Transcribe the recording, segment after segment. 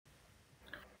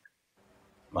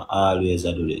I always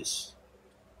do this.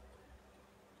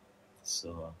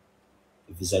 So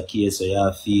if it's a case where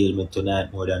you feel me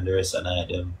tonight more than the rest of the night,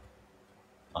 then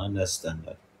I understand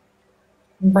that.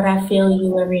 But I feel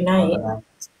you every night.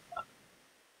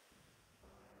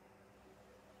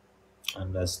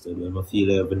 Understood. When I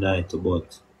feel every night,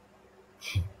 but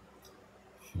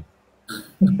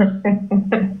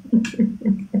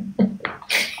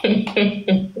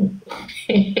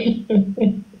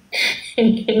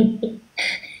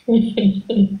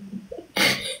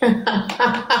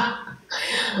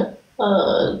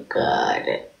Oh God.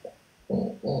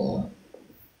 Mm-mm.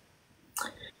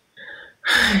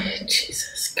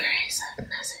 Jesus Christ of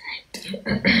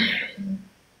Nazareth.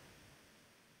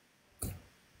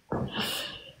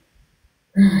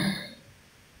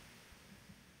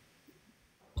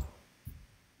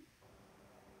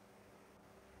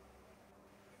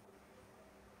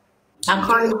 I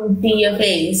can't even see your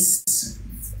face.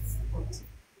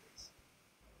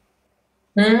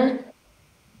 Hmm?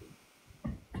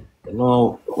 you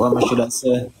know what I should have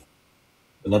said?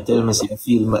 When I tell me say I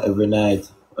feel me every night,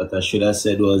 what I should have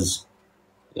said was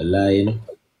you're lying.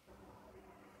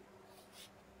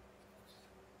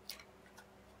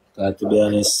 To be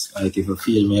honest, like if you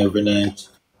feel me every night,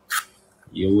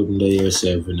 you wouldn't do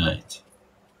yourself every night.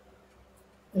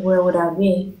 Where would I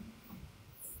be?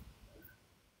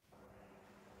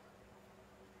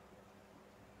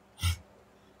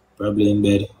 Probably in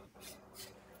bed.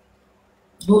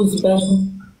 Whose bed?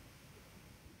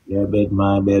 Your bed,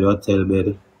 my bed, hotel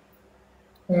bed,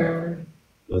 Hmm.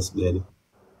 just bed.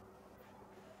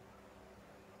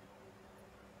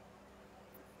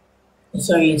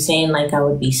 So are you saying like I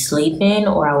would be sleeping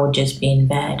or I would just be in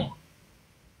bed?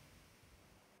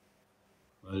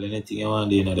 Well, anything you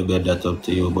want to do in the bed, that's up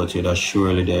to you, but you're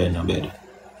surely there in the bed.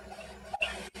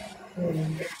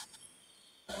 Hmm.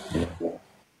 Yeah.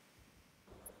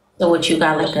 So what you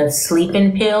got like a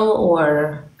sleeping pill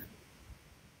or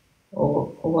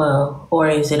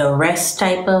is it a rest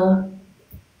type of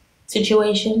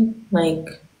situation? Like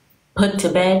put to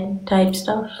bed type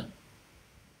stuff?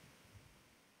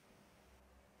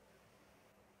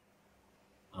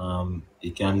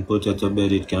 It can put you to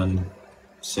bed, it can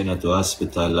send you to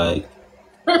hospital, like,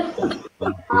 I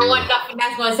want nothing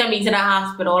that's gonna send me to the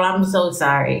hospital. I'm so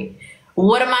sorry.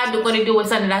 What am I gonna do with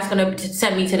something that's gonna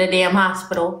send me to the damn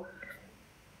hospital?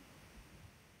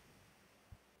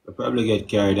 you probably get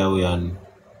carried away and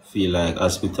feel like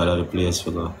hospital are the place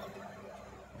for go.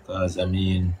 Because, I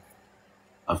mean,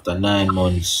 after 9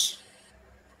 months,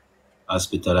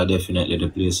 hospital are definitely the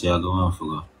place you're going for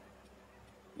go.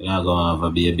 You're not going to have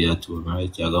a baby at home,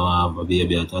 right? You're going to have a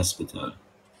baby at hospital.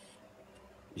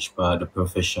 Which part the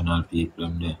professional people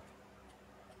in there.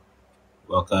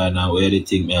 What kind of, where do you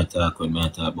think me I talk when me I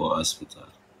talk about hospital?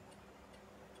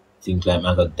 Think like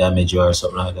I got damage or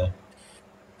something like that?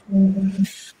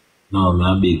 Mhm. No, I'm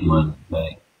a big man.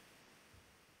 Like,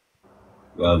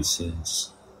 we have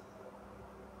sense.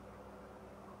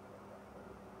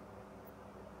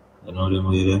 You know them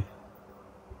way there?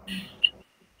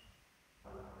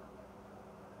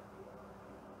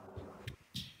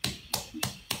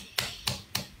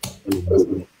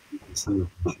 So,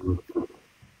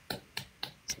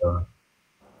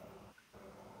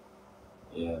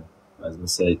 yeah, as I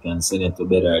say, you can send it to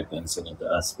bed or you can send it to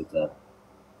hospital.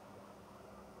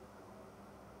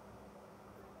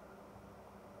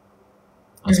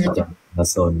 Hospital, that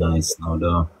sound nice now,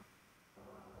 though.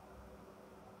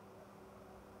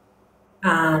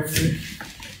 Um,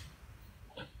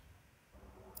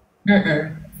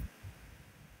 mm-mm.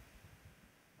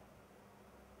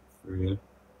 For real.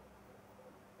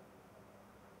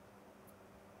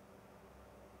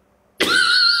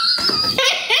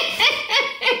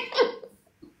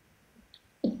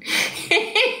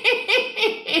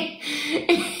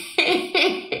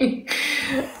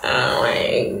 Oh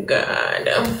my God.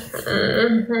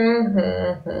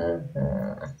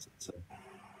 So,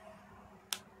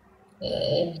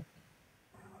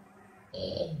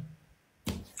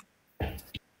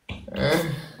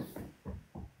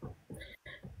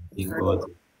 think about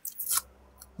it.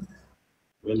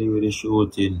 Really, with the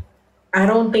shooting. I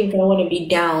don't think I want to be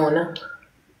down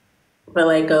for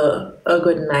like a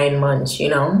good 9 months, you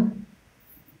know?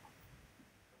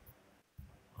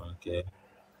 Okay.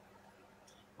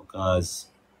 Because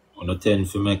on the 10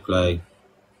 to make like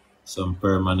some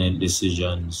permanent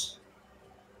decisions.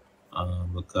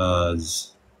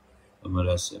 Because, what would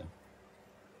I say?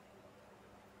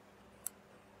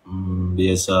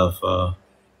 Based off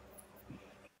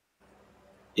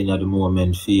in the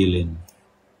moment feeling.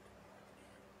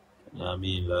 You know what I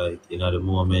mean? Like, in the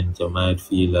moment, you might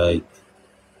feel like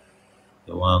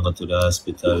You want to go to the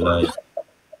hospital, like,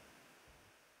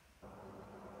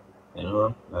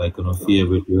 like your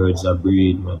favorite words are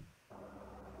breed, man.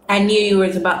 I knew you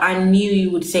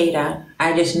would say that.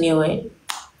 I just knew it.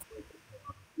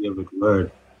 Favorite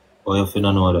word. Or if you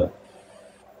don't know that.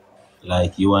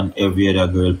 Like, you want every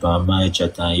other girl on my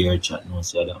chat and your chat, no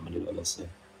say that, I did say.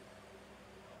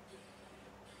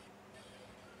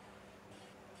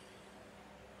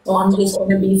 So I'm just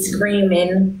gonna be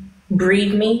screaming,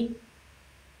 breed me.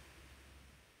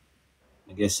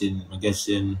 I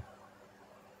guessing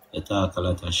you talk a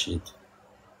lot of shit.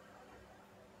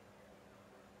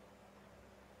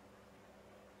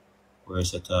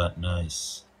 Where's you talk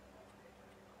nice.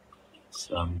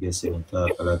 So I'm guessing you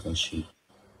talk a lot of shit.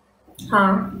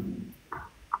 Huh?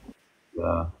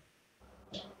 Yeah.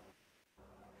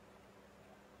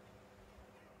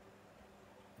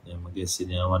 Yeah, I'm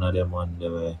guessing you're one of them one the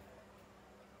way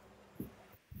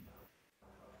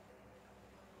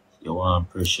you want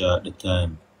pressure at the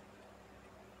time.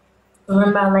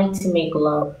 Remember, I like to make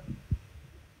love.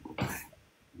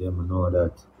 Them know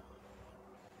that.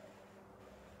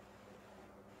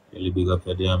 Really big up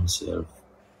your damn self.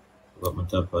 Got my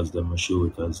top as them, my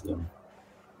shoot as them.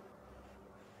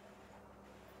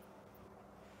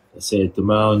 I say it to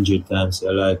my 100 times, I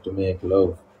like to make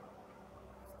love.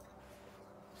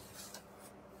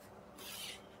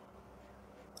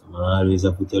 I always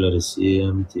have to tell her the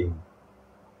same thing.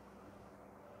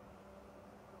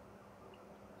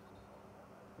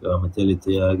 You want me to tell it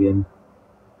to you again?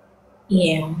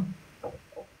 Yeah.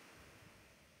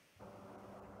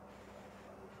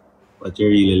 What you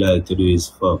really like to do is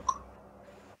fuck.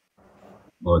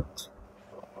 But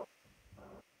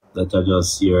that are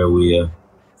just your way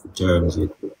to terms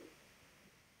it.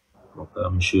 Okay,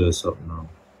 I'm sure you something now.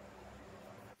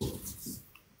 To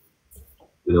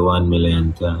the 1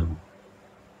 million time.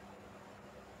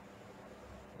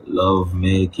 Love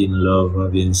making, love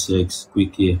having sex,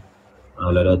 quickie.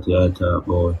 All of that you talk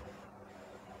about.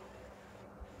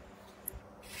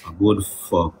 A good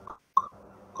fuck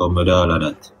come with all of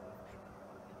that.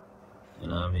 You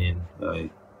know what I mean?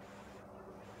 Like,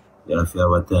 you have to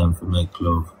have a time for make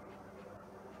love.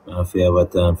 You have to have a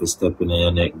time for stepping on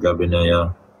your neck, grabbing on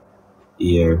your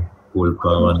ear, pull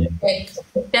power on you,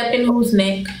 Step in whose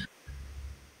neck?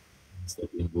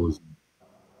 stepping goes.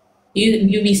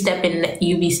 You be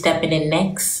stepping in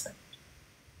necks.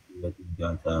 Let him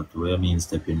get talk to what you mean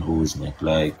stepping whose neck.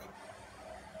 Like,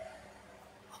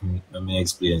 let me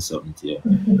explain something to you.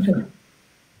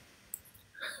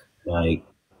 Like,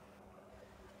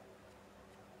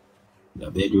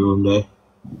 the bedroom there,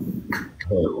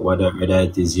 whatever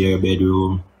that is your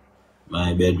bedroom,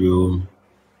 my bedroom,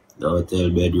 the hotel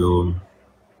bedroom,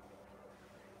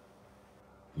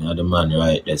 you're the man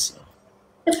right there, so.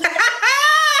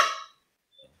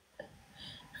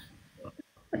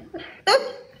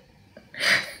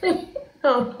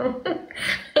 Oh.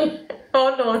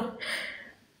 Hold on.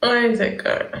 1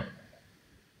 second.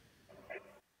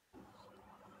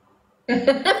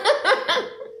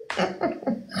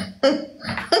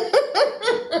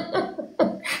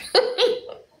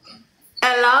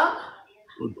 Hello?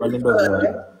 Put on the bed,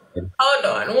 right? Hold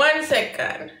on 1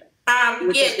 second.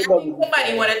 Yeah,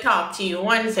 somebody want to talk to you.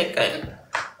 1 second.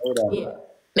 Hold on. Yeah,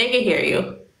 they can hear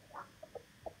you.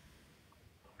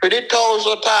 For the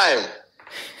thousandth time.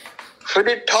 For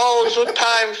the thousandth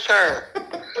time, sir.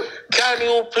 Can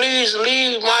you please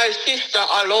leave my sister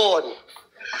alone?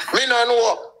 Me no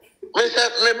know. Me say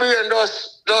me brain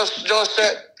just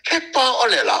say check on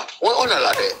Onella. What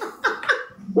Onella there?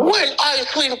 When I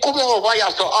swing come over here,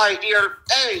 so I hear,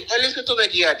 hey, listen to me,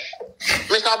 Gage.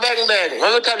 Mr. Bang Bang,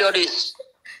 let me tell you this.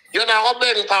 You're not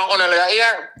going to bang for Onella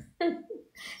here.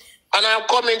 And I'm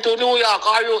coming to New York.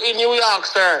 Are you in New York,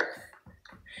 sir?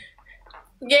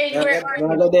 Gage, where are I'm you?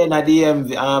 gonna go there in a DMV,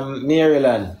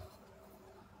 Maryland.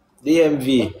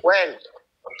 DMV. When?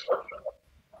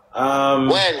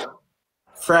 When?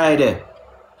 Friday.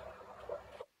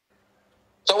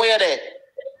 So where they?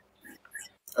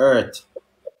 Earth.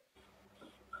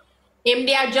 Him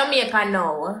there Jamaica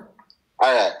now.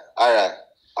 Alright.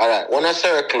 When I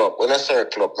circle up,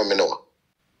 let me know.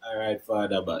 Alright,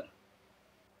 Father, but.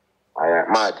 Alright,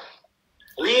 mad.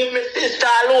 Leave me sister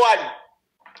alone.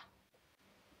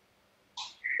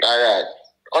 Alright.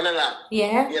 Onella.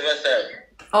 Yeah? Behave yourself.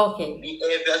 Okay.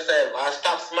 Behave yourself and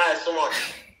stop smiling so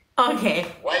much. Okay.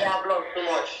 Why you blush so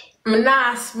much?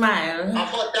 Nah, smile. I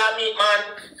thought that meat, man.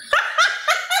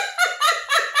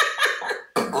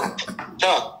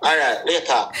 Sure. Alright,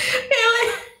 later.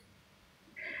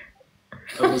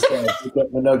 I'm just saying, pick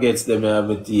up my nuggets, them have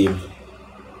a team.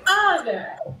 Oh, God.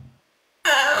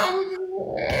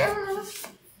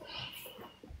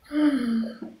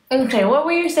 Okay, what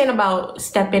were you saying about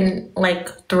stepping like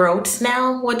throats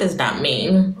now? What does that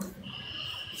mean?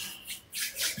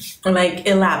 Like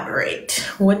elaborate.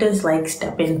 What does like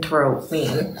stepping throat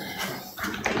mean?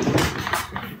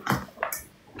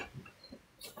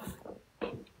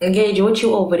 Gage, what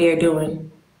you over there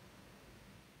doing?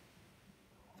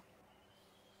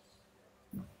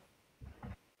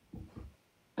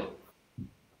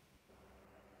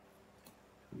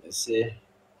 You see,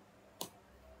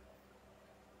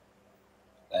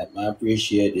 like I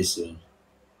appreciate this one.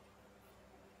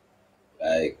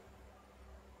 Like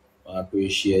I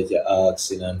appreciate you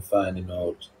asking and finding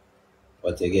out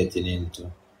what you're getting into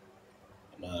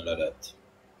and all of that.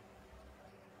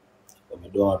 But I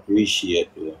don't appreciate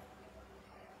though.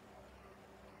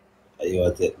 I you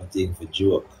want to take my thing for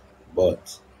joke.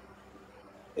 But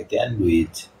you can do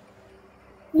it.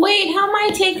 Wait, how am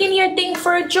I taking your thing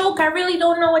for a joke? I really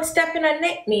don't know what stepping a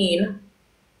neck mean.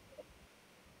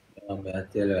 I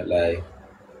tell you like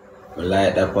I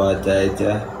like that part of it,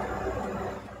 yeah,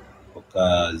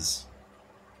 because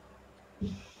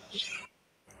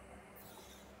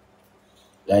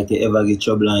like you ever get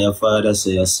trouble and your father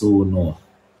say you so know.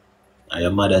 And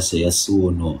your mother say you so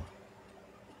know.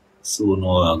 So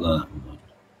know I got man.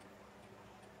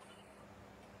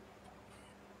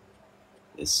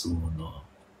 You so know.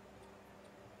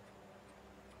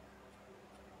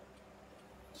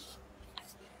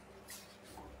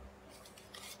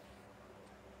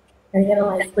 Are you gonna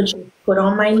like put your foot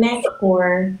on my neck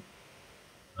or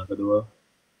I could do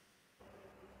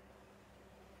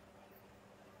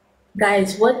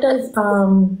guys, what does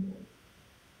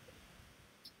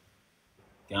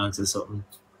can't say something.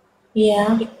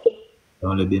 yeah. You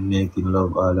only been making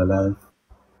love all your life.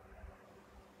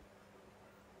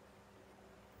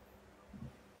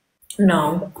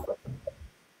 No.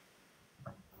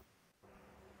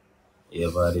 You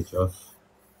ever had it rough.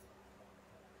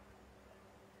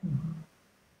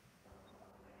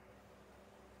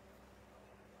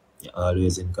 You're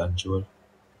always in control.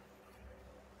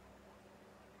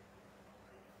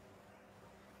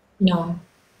 No.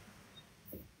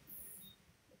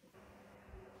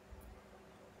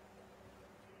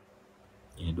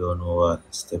 You don't know what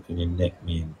stepping in neck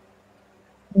mean.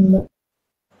 No.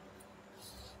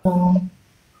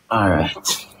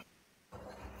 Alright.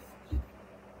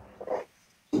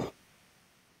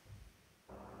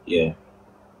 Yeah.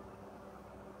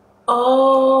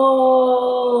 Oh.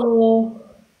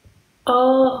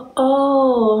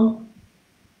 Oh.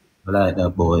 I like that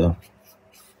boy. Yeah.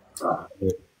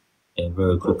 Yeah,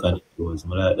 very quick on the toes.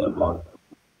 I like that boy.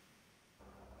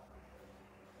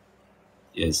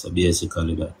 Yes, so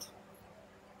basically that.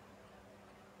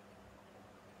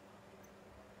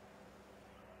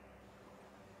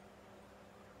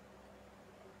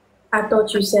 I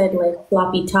thought you said like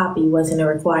floppy toppy wasn't a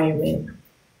requirement.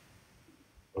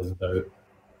 Wasn't that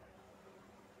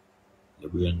the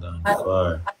brain gone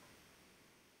far?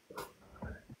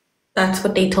 That's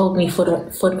what they told me foot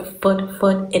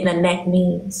in the neck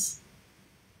means.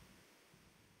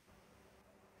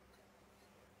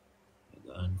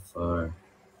 Gone far.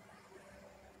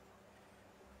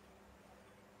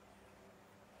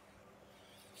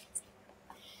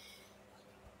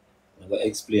 I'm gonna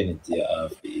explain it to you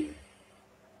after you.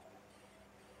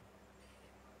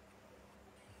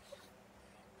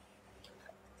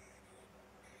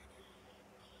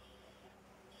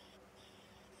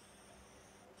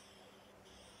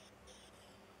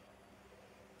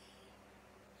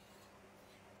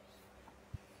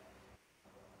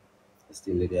 I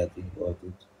still there think about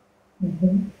it.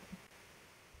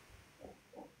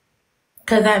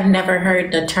 Because I've never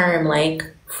heard the term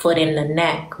like foot in the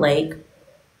neck. Like,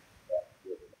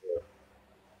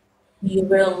 you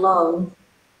real low.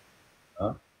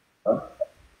 Huh?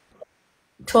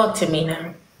 Talk to me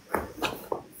now.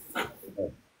 I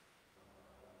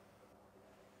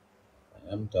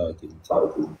am talking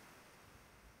to you.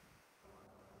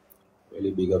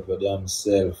 Really big up your damn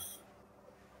self.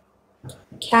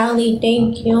 Callie,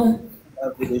 thank you.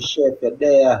 Happy the chef, you're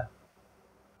there.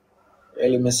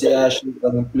 Really, me say I should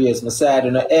come in place. My side,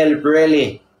 you know, help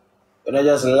really. You know,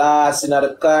 just last in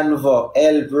the convo.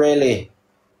 Help really.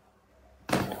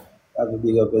 Have to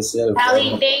big up yourself.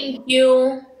 Callie, thank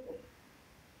you.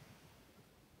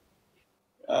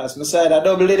 That's my side, I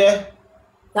double it there.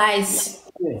 Guys,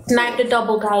 Yeah. snipe the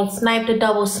double, guys. Snipe the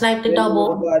double, snipe the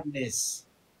Hello, double. badness.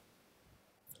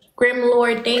 Grim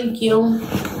Lord, thank you.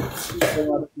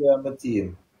 Come up here on my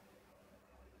team.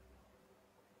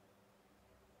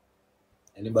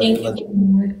 Anybody Thank ever, you,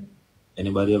 Grim Lord.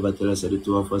 anybody ever tell us that the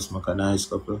two of us make a nice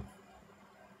couple?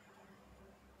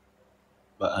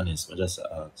 But honest, I just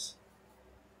ask.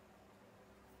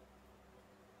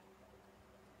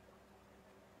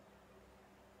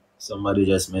 Somebody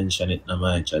just mentioned it in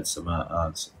my chat, so I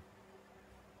asked.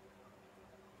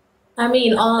 I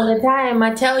mean, all the time.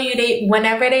 I tell you, they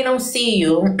whenever they don't see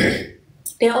you,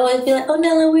 they always be like, "Oh,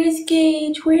 Nella, where's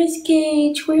Gage? Where's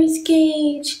Gage? Where's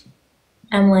Gage?"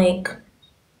 I'm like,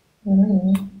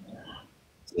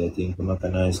 So I think I'm a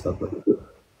nice couple.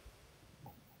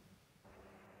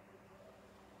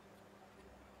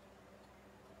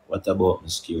 What about me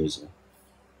scares you?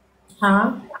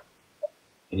 huh?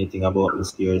 Anything about me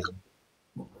scares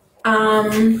you?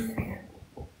 Um,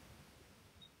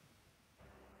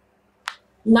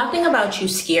 Nothing about you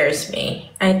scares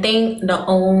me. I think the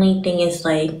only thing is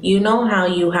like, you know how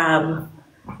you have,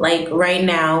 like right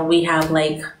now we have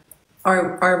like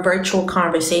our virtual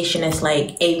conversation is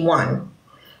like A1.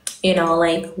 You know,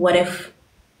 like what if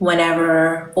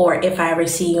whenever or if I ever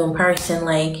see you in person,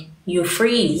 like you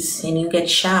freeze and you get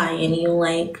shy and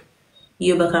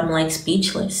you become like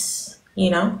speechless, you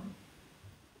know?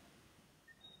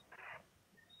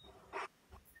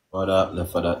 What happened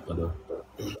for that, mother?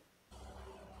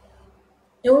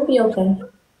 It will be okay.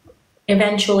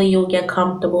 Eventually you'll get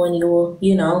comfortable and you will,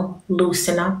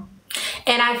 loosen up.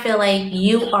 And I feel like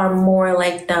you are more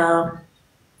like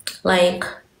like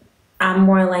I'm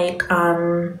more like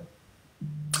I'm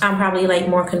probably like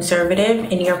more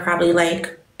conservative and you're probably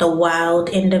like the wild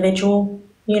individual,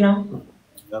 you know?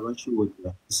 You have a shoot,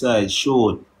 yeah. Besides,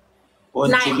 shoot.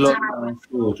 Punchy Nice. glove and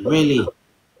shoot. Really?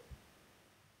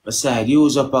 Besides,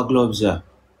 use up our gloves, yeah.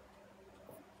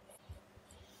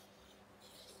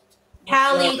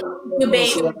 Callie, you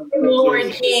baby,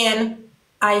 Lord Jan,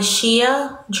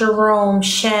 Ishia, Jerome,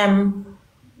 Shem,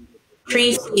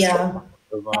 Tricia,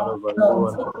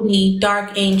 Tiffany,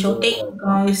 Dark Angel. Thank you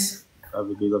guys. Have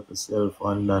a big up yourself,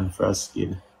 and Dan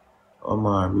Fraskin.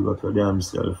 Omar, big up your damn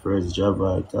self. Fresh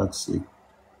Java, Toxic,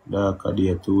 Dark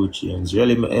Idea, 2 Chains.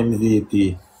 Really, my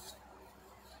MVP.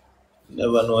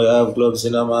 Never know you have gloves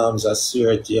in my arms, I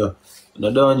swear to you.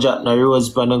 No, don't drop no rose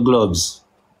pan the gloves.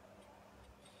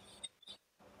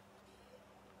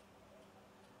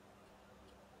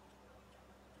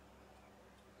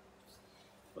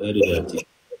 Where did that?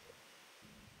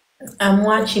 I'm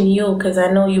watching you because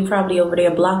I know you probably over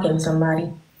there blocking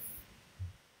somebody.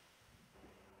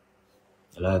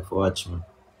 I like to watch me.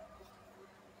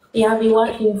 Yeah, I'll be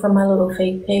watching you from my little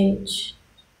fake page.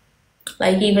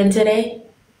 Like even today,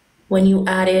 when you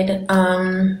added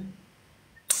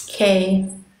Kay,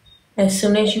 as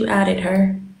soon as you added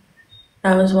her,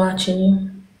 I was watching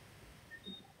you.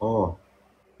 Oh,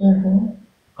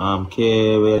 Mm-hmm.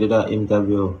 K, where did that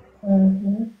interview?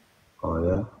 Mm-hmm. Oh,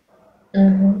 yeah?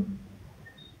 Mm-hmm.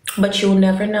 But you'll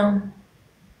never know.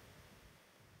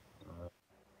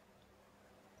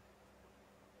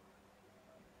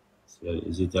 So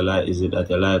is it that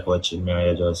you like watching me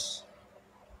or you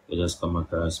just come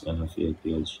across me on a fake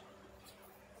page?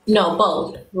 No,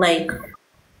 both. Like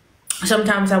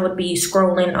sometimes I would be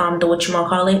scrolling the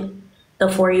whatchamacallit, the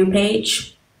For You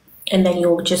page, and then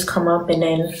you'll just come up and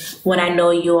then when I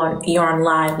know you're on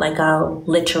live, like I'll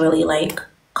literally like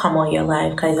come on your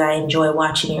live because I enjoy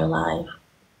watching your live.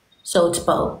 So it's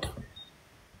both. Thank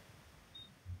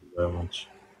you very much.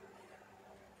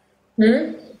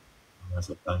 Hmm? I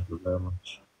said thank you very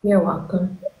much. You're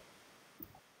welcome.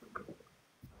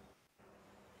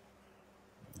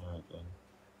 Alright then.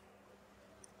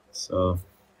 So,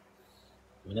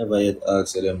 whenever you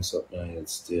ask them something yet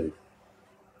still.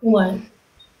 What?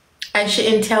 I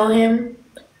shouldn't tell him.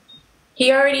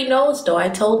 He already knows though. I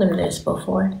told him this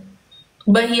before.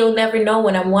 But he'll never know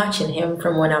when I'm watching him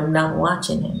from when I'm not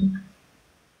watching him.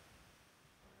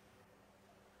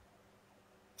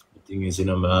 The thing is,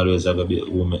 I'm always gonna be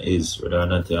who me is, whether or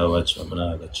not I watch me, I'm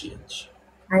not gonna change.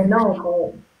 I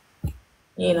know, but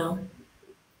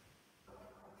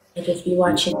I just be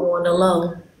watching you on the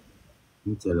low.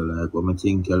 I tell you like what I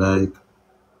think you like.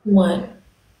 What?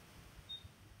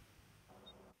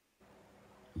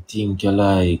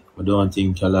 I don't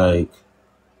think you like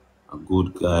a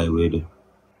good guy with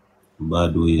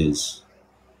bad ways.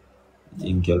 I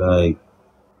think you like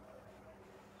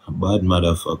a bad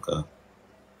motherfucker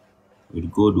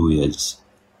with good ways.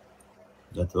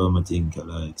 That's what I think you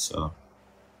like. So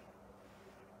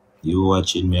you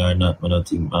watching me or not, I don't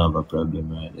think I have a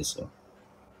problem right there. So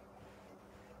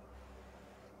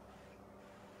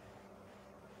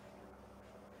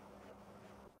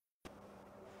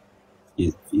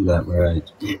you feel like me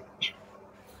right.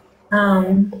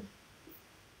 Um,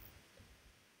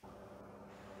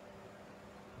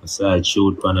 Aside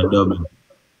shoot on a double.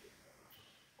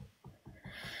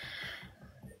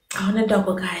 on a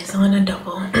double, guys. On a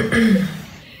double.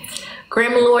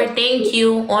 Grim Lord, thank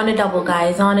you. On a double,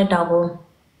 guys. On a double.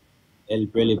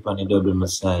 help really on the double my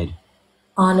side.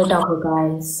 On the double,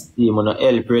 guys. Team on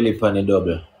help really on the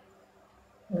double.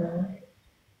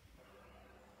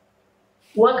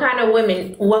 What kind of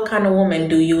women? What kind of woman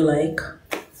do you like?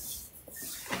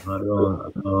 I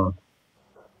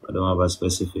don't have a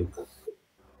specific.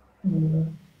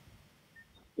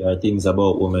 There are things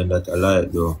about women that I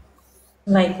like though.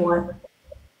 Like what?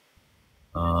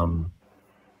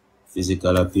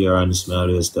 Physical appearance, I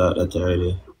always start that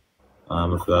already.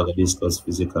 If you have to discuss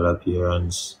physical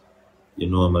appearance, you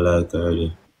know me like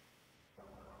already.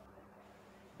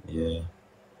 Yeah.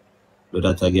 Do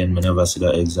that again, I never see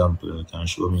that example. You can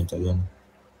show me it again.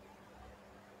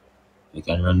 You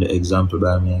can run the example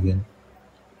by me again.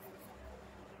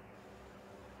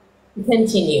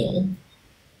 Continue.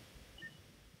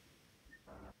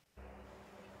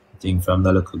 I think from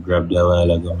the little grab there a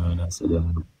while ago, man, I said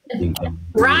them think them.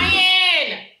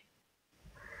 Ryan!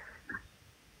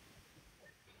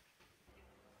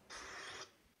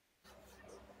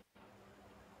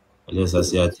 I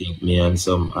say I think me and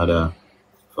some other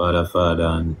father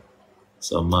and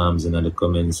some moms in the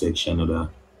comment section of the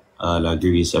all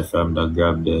agree so from the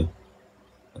grab there.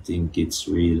 I think it's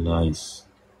real nice.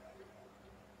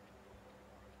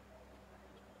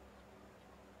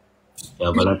 You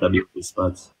have a lot of beauty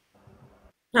spots.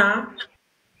 Huh?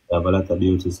 You have a lot of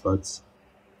beauty spots.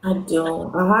 I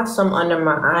do. I have some under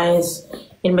my eyes,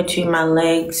 in between my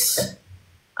legs.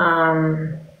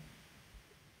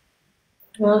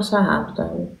 What else I have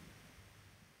done?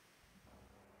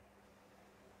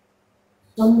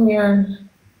 Somewhere,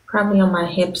 probably on my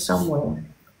hip somewhere.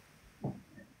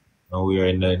 Now we are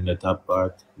in the top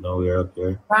part. Now we are up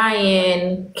there.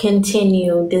 Ryan,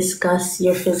 continue. Discuss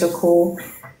your physical,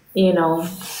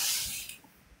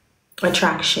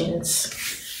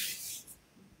 attractions.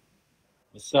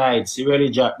 Besides, you really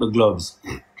drop the gloves.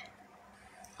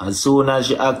 As soon as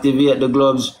you activate the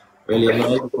gloves, really,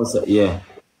 yeah.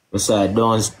 Besides,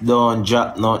 don't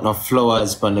drop no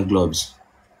flowers on the gloves.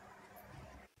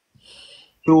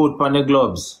 Shoot on the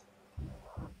gloves.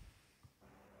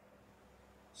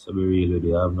 So be real with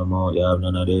you. Have no more. You have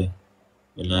none of the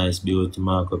nice beauty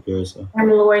mark up here, so.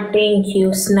 Lord, thank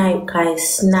you. Snipe,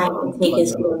 guys. Snipe and take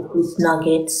his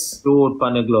nuggets. Shoot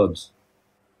on the gloves.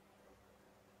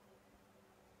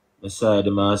 Beside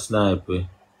the man snipe.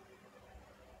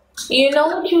 You know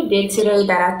what you did today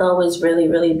that I thought was really,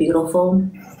 really beautiful?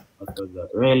 What was that?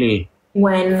 Really?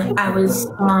 When I was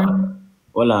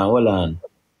Hold on.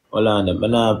 I'm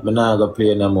not gonna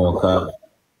play no more cause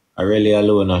I really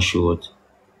alone a shoot.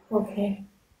 Okay.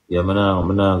 Yeah, I'm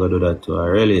not gonna do that too. I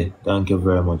really thank you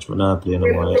very much. I'm not playing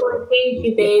no more. Thank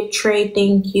you, babe. Trey,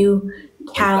 thank you.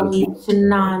 Callie,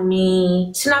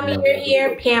 Tsunami, you're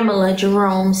here. Pamela,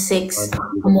 Jerome, 6.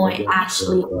 Amoy,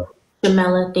 Ashley,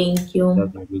 Jamela, thank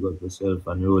you. Big up yourself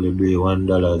and really be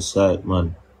 $1 site,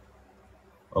 man.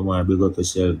 Omar, big up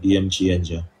yourself, game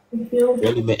changer. Thank you.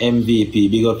 Really my MVP,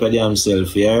 big up your damn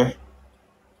self, yeah?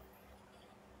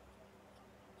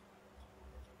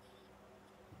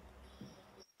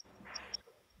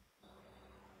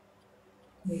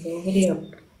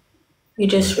 Video. You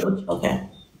just okay.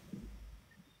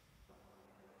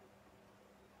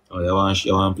 Oh, you want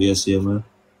to play a save, man?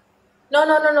 No.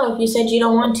 If you said you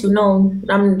don't want to, no.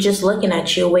 I'm just looking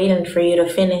at you, waiting for you to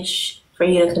finish, for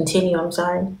you to continue. I'm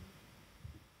sorry.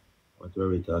 What were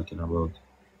we talking about?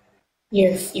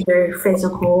 Your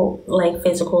physical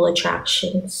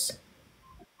attractions.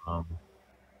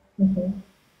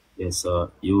 Yes,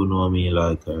 you know me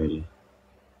like already.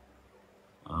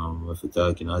 If we're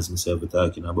talking, as myself, we're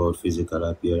talking about physical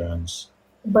appearance.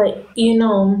 But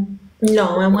no,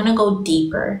 I want to go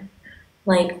deeper.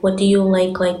 Like, what do you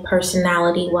like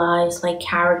personality-wise, like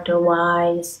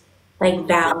character-wise, like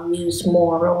values,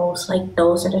 morals, like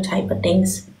those are the type of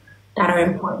things that are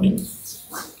important.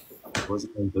 I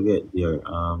wasn't going to get there.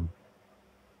 I'm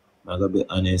gonna be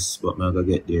honest, but I'm gonna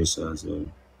get there so as well.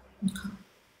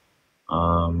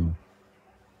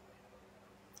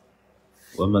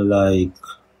 What I like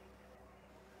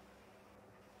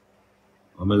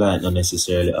not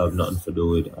necessarily have nothing to do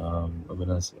with what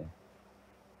am I say?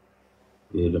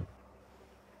 With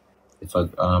if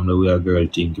the way a girl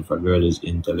think, if a girl is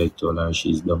intellectual or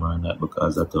she's dumb or not,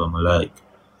 because that's what I like.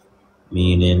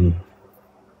 Meaning,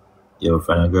 you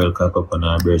find a girl cock up on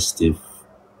her breast stiff,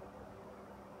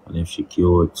 and if she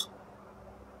cute,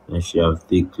 and if she have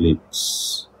thick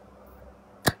lips,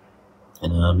 you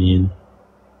know what I mean?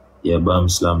 Yeah, bam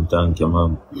slam thank you,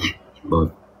 mom.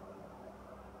 But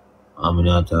I'm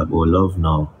not talking about love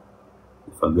now.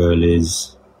 If a girl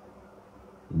is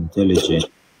intelligent,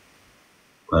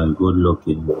 well, good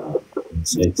looking, and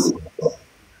sexy,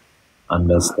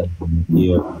 understanding,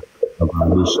 here, have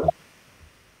ambition,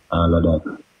 all of that.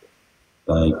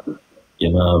 Like,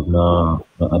 you know, have no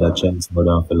other chance more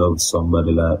than to love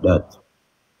somebody like that.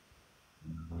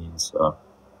 I mean, so,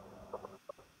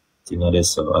 thing of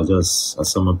this, so I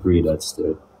summer pray that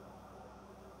still.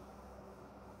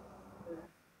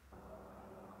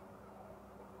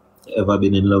 You ever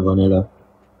been in love, Onella?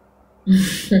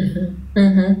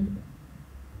 Mm-hmm.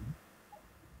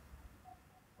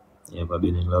 You ever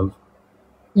been in love?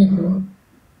 Mm-hmm.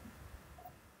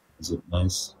 Is it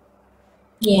nice?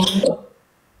 Yeah.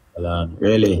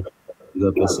 Really?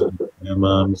 You got yourself, your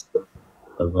moms,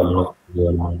 have a look at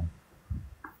your mom.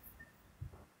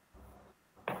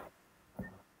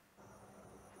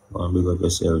 Go and big up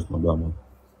yourself, my mama.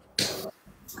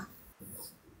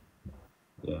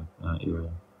 Yeah, I hear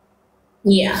you.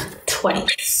 Yeah.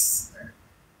 Twice.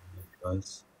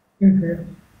 Guys,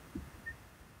 Mm-hmm.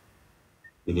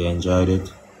 did you enjoyed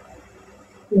it?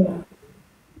 Yeah.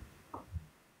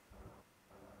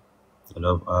 You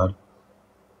love hard?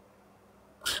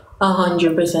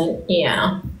 100%.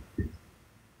 Yeah.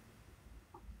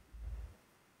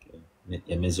 Okay.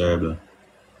 You're miserable.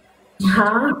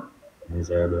 Huh?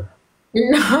 Miserable.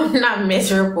 No, I'm not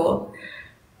miserable.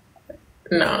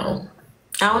 No.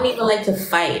 I don't even like to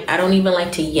fight. I don't even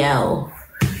like to yell.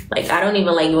 Like, I don't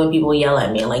even like when people yell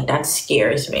at me. Like, that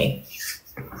scares me.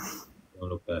 Don't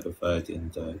look like the fighting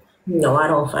type. No, I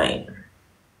don't fight.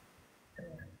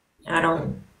 I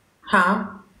don't. Huh?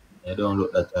 I don't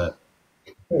look like that.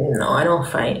 No, I don't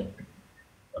fight.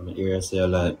 I'm here to say I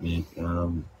like me.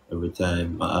 Every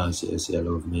time I ask you, I say I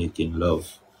love making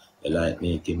love. I like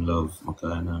making love. I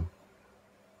kind of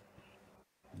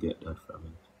get that from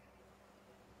it.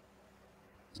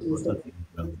 But Jesus. nothing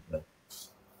wrong with that.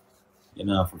 You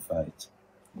know have to fight.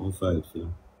 Don't fight for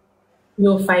you.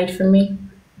 You'll fight for me?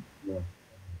 Yeah.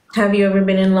 Have you ever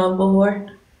been in love before?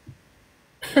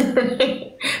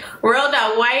 World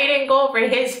out. Why you didn't go over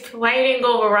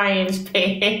Ryan's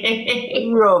page?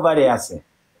 You're over there, I say.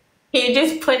 He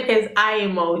just put his eye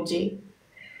emoji.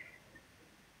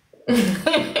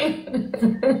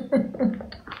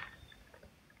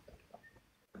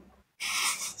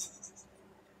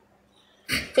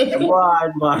 Come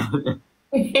on, man.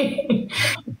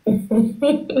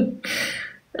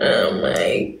 Oh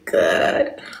my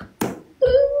god.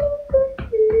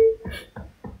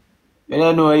 I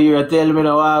don't know you tell me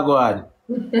no wagwan.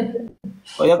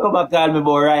 But you come and call me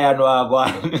about Ryan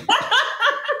wagwan.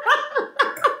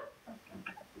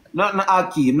 Not na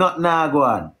Aki, not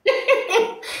Nagwan.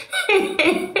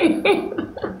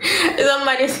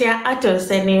 Somebody say I just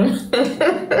send him.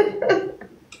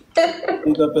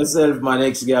 Pick up yourself, my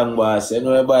next gang boss. You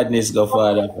know your badness go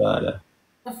father.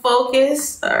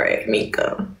 Focus. Alright,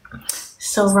 Miko.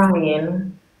 So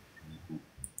Ryan,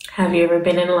 have you ever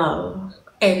been in love?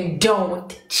 And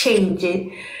don't change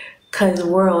it, cause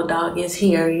World Dog is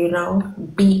here, you know?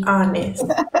 Be honest.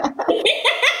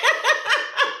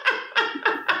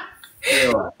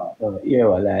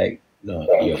 Like, no,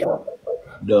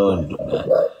 don't do that.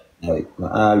 Like,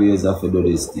 I always have to do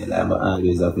this thing. Like, I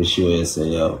always have to show you, say,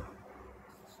 yo,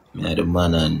 me the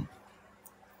man and,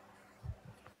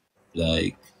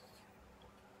 like,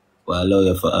 we allow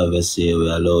you for have your say, we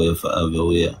allow you for have your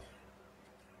way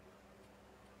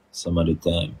some of the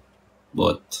time.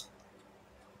 But,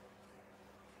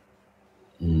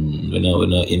 we're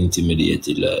not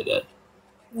intimidated like that.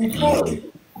 Okay.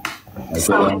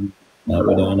 Like,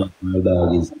 we don't know my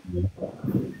dog is,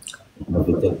 if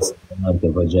it takes a man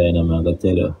to vagina, I'm going to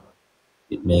tell you,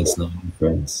 it makes no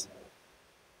difference.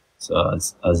 So,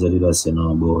 as I did say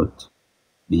now about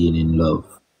being in love.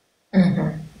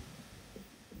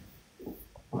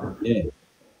 Yeah,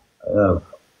 I have.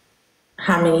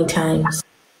 How many times?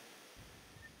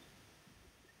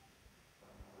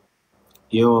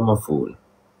 You're my fool.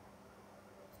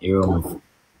 You're my fool.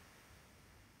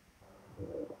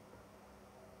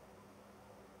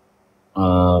 I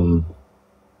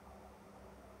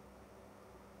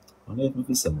don't know if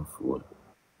it's my fool.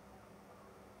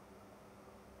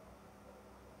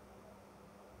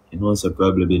 You know, so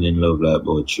probably been in love like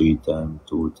about 3 times,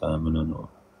 2 times, I don't know.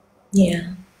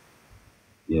 Yeah.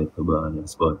 Yeah, to be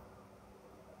honest. But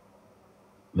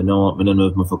I don't know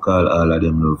if I call all of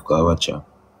them love, because watch out.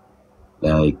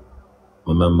 Like,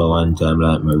 remember one time,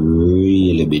 like, I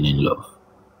really been in love.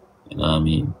 You know what I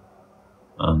mean?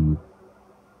 And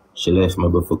she left me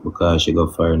before because she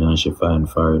got foreign and she find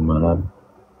foreign man and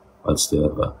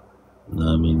whatsoever. You know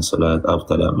what I mean? So, like,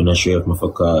 after that, I'm not sure if I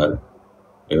call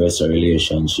the rest of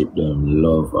relationship them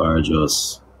love or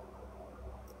just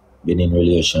been in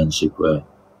relationship where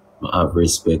I have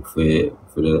respect for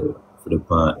the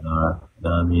partner. You know what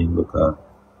I mean? Because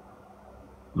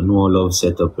I know love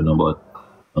set up, but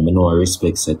I know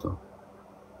respect set up.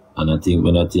 And I think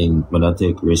when I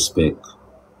take respect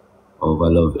over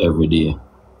love every day.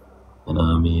 You know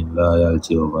what I mean?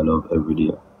 Loyalty over love every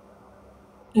day.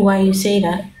 Why you say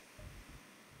that?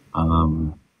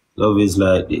 Love is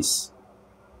like this.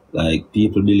 Like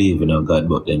people believe in a God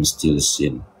but them still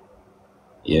sin.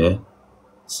 Yeah?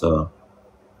 So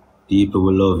people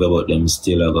will love you but them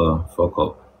still a go fuck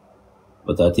up.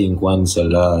 But I think once you're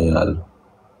loyal,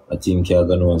 I think you're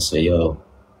gonna say, yo,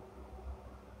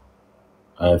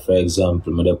 or for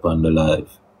example, me upon the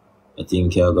life. I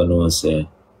think you're gonna say,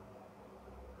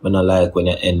 when I like when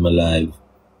you end my life,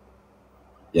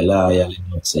 you're loyal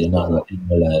enough, so you're not gonna end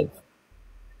my life.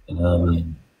 You know what I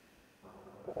mean?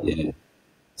 Yeah.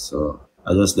 So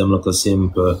I just them look a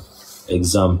simple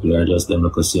example, or just them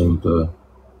look a simple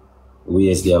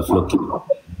ways they have looking.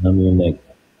 I mean, like,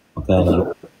 what kind of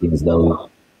look at things that way,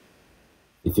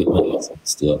 if it makes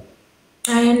sense to you.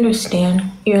 I understand.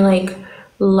 You're like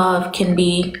love can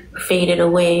be faded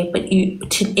away, but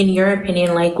in your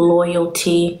opinion, like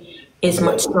loyalty is Yeah,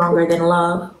 much stronger than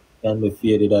love. it can be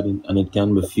faded and it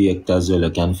can be faked as well.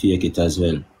 You can fake it as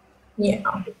well. Yeah.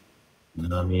 You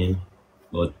know what I mean?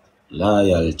 But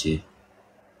loyalty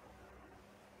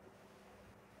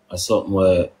is something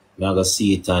where I gotta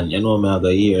see it and me I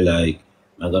gotta hear like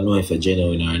I gotta know if you're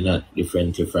genuine or not,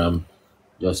 differently from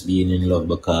just being in love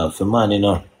because for man,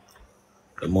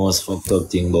 the most fucked up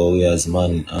thing about we as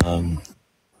man,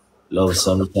 love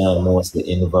sometimes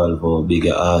mostly involve how big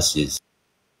your ass is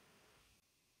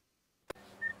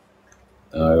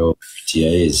or how pretty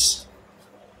you is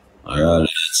or all that.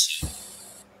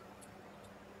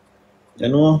 You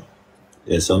know?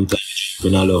 Yeah, sometimes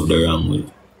you not love the wrong way.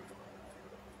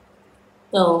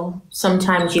 So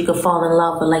sometimes you could fall in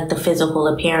love with like the physical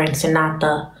appearance and not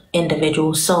the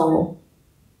individual soul.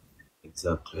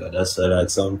 Exactly. That's why like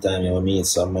sometimes you meet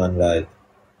some man like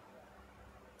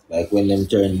when them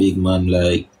turn big man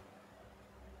like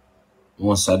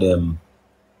most of them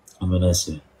I'm gonna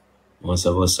say most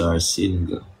of us are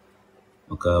single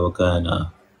because we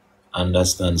kinda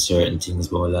understand certain things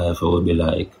about life. I would be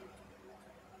like,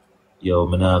 yo,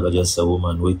 me nah go just a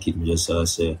woman wicked, me just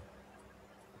say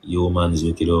humans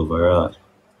wicked overall.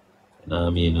 You know what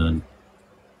I mean? And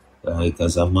like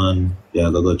as a man, you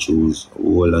gotta go choose a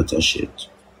whole lot of shit.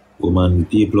 Woman,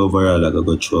 people overall are gonna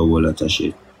go through a whole lot of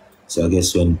shit. So I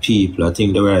guess when people, I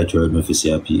think the right word me fi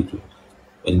say are people.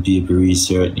 When people reach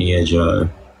certain age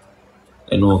or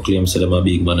they no claim say them a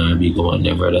big man or a big woman,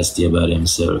 them rather stay by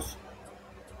themselves.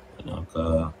 You know,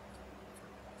 'cause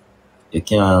you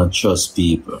can't trust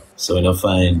people. So when you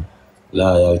find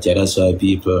loyalty, that's why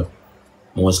people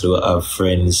mostly will have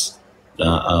friends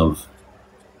that have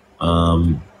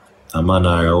um a man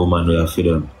or a woman who are for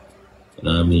them. You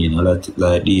know what I mean? A lot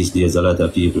like these days a lot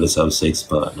of people just have sex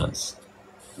partners.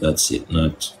 That's it,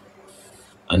 not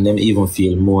and them even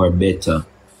feel more better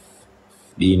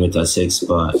being with a sex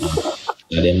partner.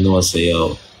 And them know say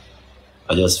yo,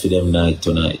 I just for them night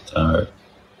tonight or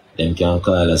them can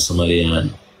call us somebody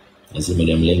and see me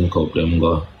them link up them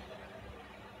go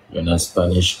run a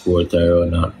Spanish court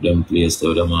around them place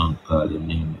to them and call them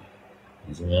name.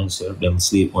 You see me? So them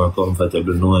sleep more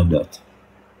comfortable knowing that.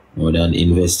 More than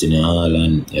investing in all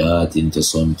and your heart into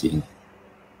something.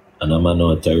 And a man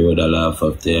out the road a laugh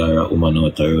after you, or a woman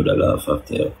out the road a laugh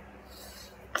after you.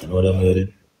 You know what I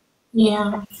mean?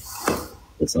 Yeah.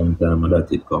 But sometimes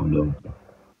that it come down.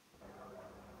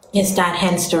 Is that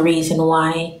hence the reason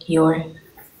why you're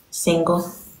single?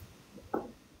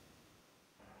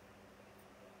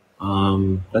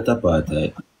 That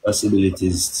apartheid.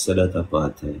 Possibilities so that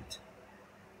apartheid.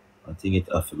 I think it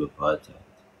have to be apartheid.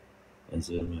 You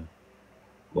see me?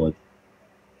 But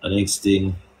the next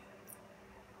thing,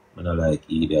 I don't like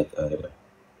idiot either.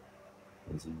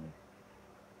 You see me?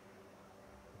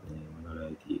 Yeah, I don't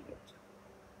like idiot.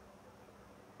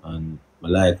 And I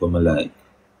like what I like.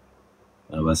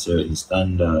 I have a certain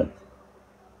standard.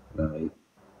 Like,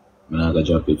 I'm not gonna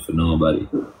drop it for nobody.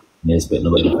 I expect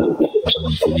nobody to do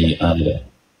it for me either.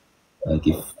 Like,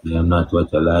 if I'm not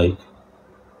what I like,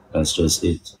 that's just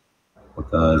it.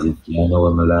 Because if you know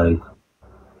what I like,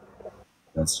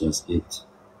 that's just it.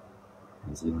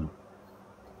 You see me?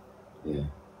 Yeah.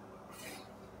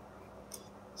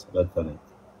 So that's it.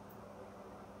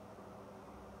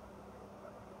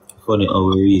 Funny how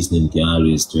we reasoning can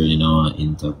always turn in our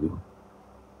interview.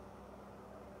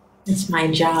 It's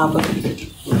my job.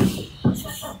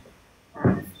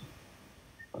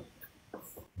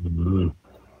 Mm-hmm.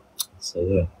 So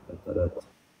yeah, that's that.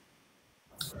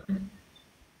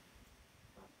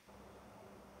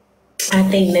 I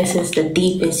think this is the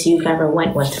deepest you've ever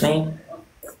went with me.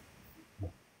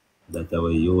 That's the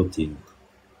way you think.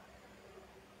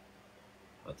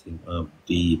 I think I'm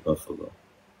deeper for God.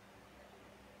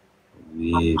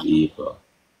 Way deeper.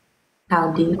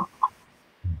 How deep?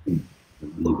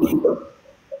 Deeper.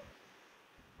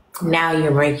 Now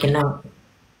you're breaking up.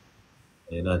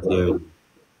 You're not hearing.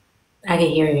 I can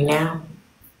hear you now.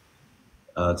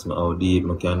 Ask me how deep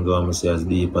I can go and say as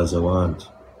deep as I want.